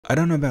I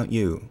don't know about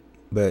you,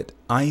 but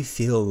I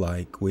feel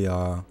like we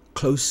are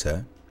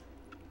closer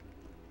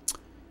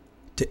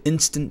to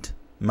instant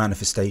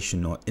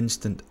manifestation or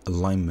instant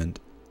alignment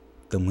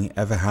than we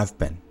ever have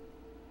been.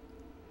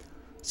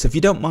 So if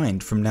you don't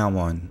mind, from now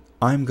on,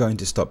 I'm going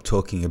to stop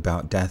talking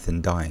about death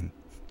and dying.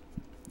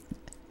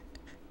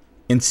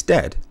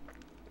 Instead,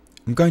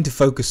 I'm going to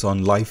focus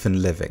on life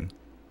and living.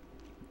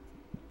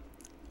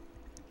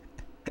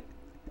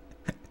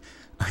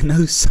 I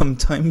know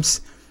sometimes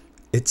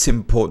it's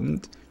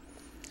important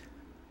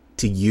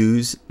to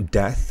use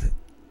death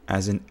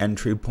as an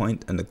entry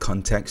point and the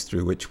context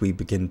through which we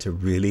begin to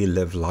really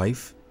live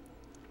life.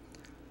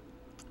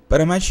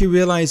 But I'm actually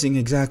realizing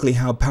exactly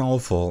how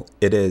powerful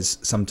it is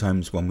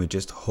sometimes when we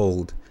just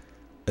hold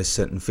a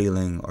certain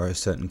feeling or a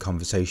certain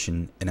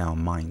conversation in our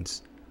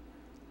minds.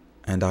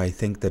 And I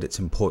think that it's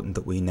important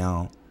that we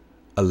now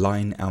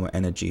align our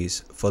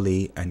energies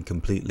fully and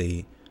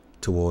completely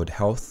toward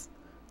health,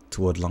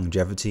 toward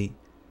longevity,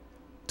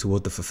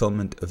 toward the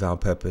fulfillment of our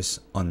purpose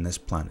on this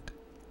planet.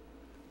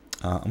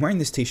 I'm wearing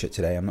this t-shirt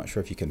today. I'm not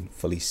sure if you can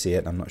fully see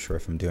it. I'm not sure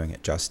if I'm doing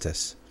it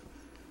justice.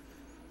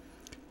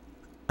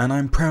 And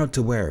I'm proud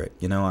to wear it.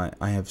 You know,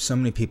 I have so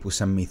many people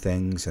send me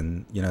things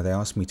and, you know, they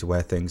ask me to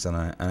wear things and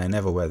I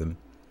never wear them.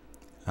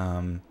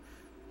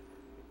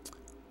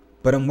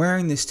 But I'm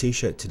wearing this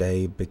t-shirt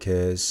today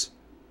because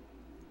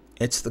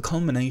it's the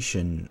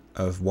culmination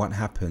of what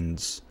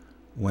happens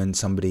when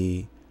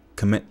somebody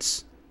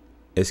commits,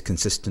 is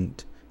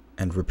consistent,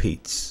 and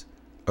repeats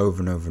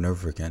over and over and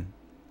over again.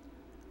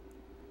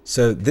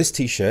 So this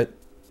t-shirt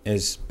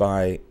is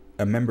by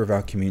a member of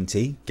our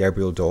community,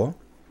 Gabriel Dorr.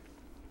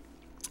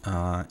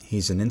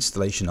 He's an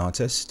installation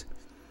artist,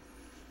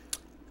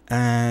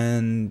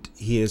 and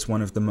he is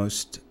one of the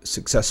most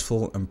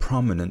successful and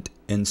prominent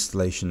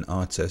installation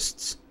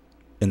artists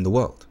in the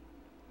world.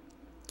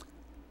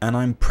 And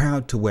I'm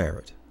proud to wear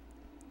it.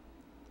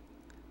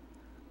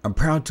 I'm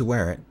proud to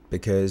wear it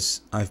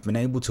because I've been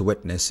able to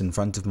witness in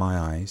front of my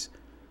eyes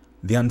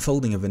the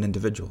unfolding of an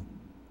individual.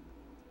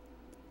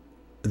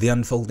 The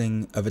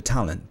unfolding of a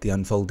talent, the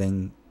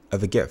unfolding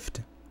of a gift.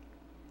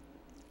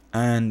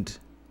 And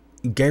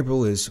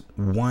Gabriel is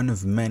one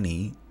of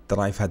many that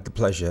I've had the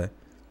pleasure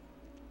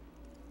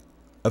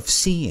of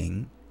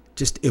seeing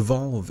just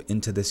evolve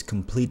into this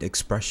complete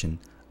expression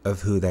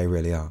of who they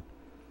really are.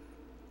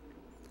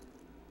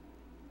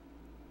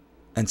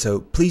 And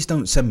so please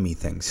don't send me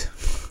things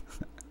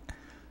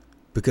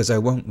because I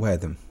won't wear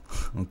them,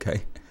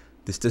 okay?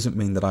 This doesn't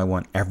mean that I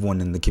want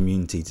everyone in the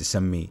community to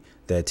send me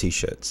their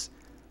t-shirts.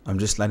 I'm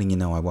just letting you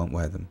know I won't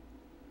wear them.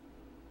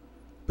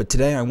 But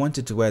today I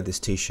wanted to wear this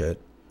t-shirt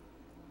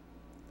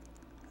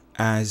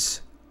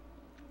as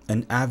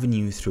an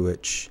avenue through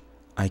which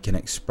I can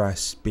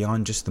express,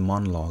 beyond just the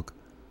monologue,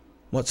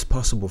 what's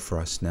possible for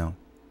us now.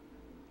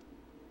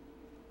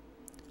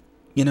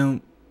 You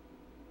know,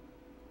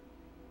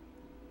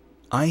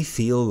 I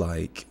feel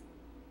like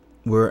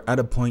we're at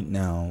a point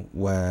now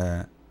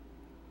where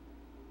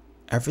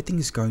everything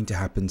is going to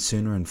happen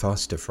sooner and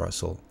faster for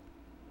us all.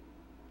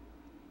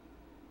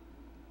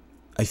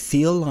 I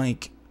feel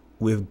like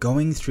we're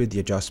going through the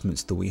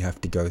adjustments that we have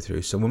to go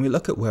through. So when we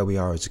look at where we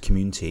are as a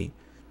community,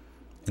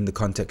 in the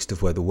context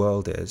of where the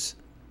world is,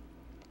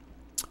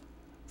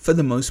 for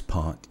the most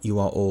part, you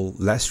are all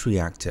less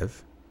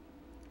reactive,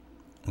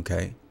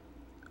 okay?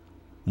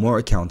 More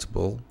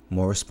accountable,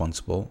 more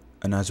responsible,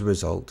 and as a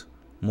result,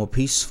 more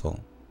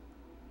peaceful.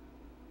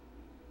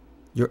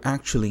 You're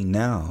actually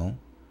now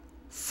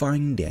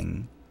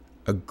finding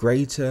a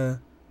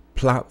greater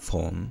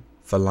platform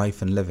for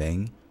life and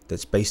living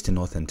that's based in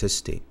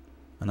authenticity.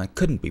 And I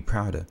couldn't be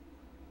prouder.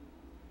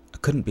 I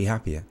couldn't be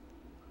happier.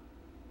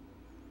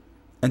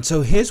 And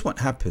so here's what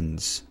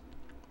happens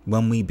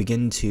when we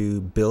begin to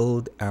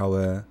build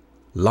our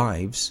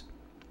lives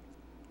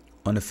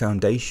on a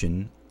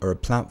foundation or a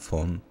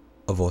platform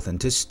of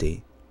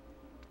authenticity.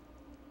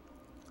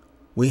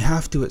 We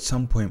have to at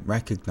some point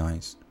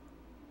recognize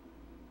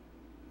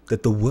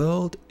that the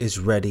world is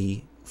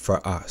ready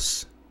for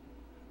us.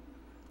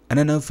 And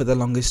I know for the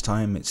longest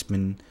time it's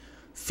been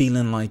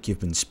feeling like you've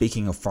been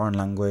speaking a foreign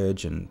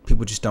language and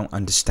people just don't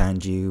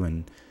understand you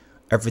and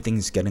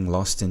everything's getting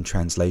lost in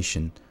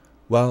translation.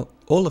 Well,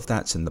 all of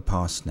that's in the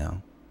past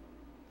now.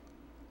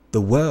 The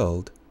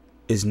world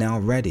is now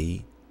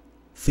ready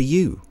for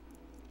you.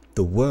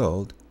 The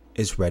world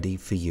is ready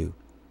for you.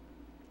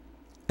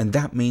 And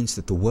that means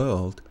that the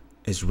world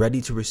is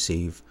ready to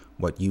receive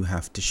what you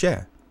have to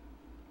share.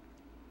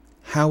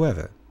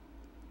 However,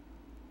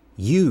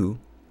 you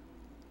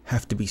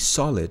have to be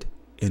solid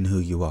in who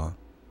you are.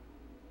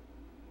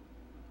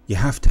 You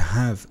have to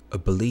have a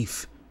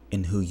belief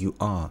in who you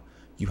are.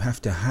 You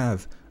have to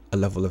have a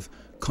level of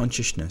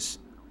consciousness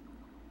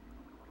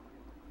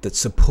that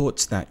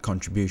supports that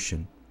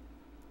contribution.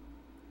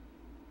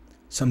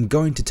 So I'm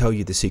going to tell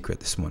you the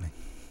secret this morning.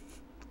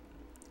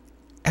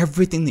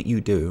 Everything that you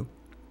do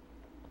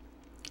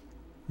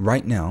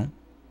right now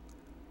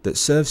that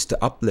serves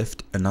to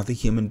uplift another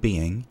human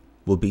being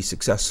will be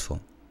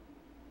successful.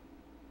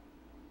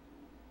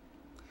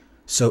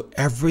 So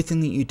everything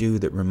that you do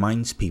that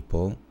reminds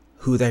people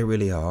who they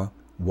really are,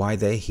 why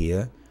they're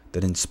here,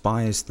 that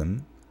inspires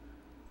them,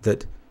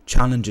 that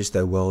challenges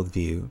their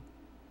worldview,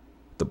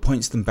 that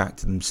points them back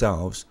to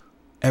themselves,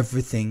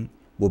 everything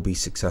will be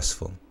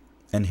successful.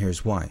 And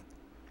here's why.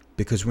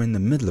 Because we're in the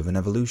middle of an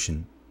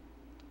evolution.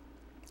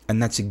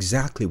 And that's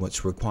exactly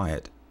what's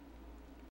required.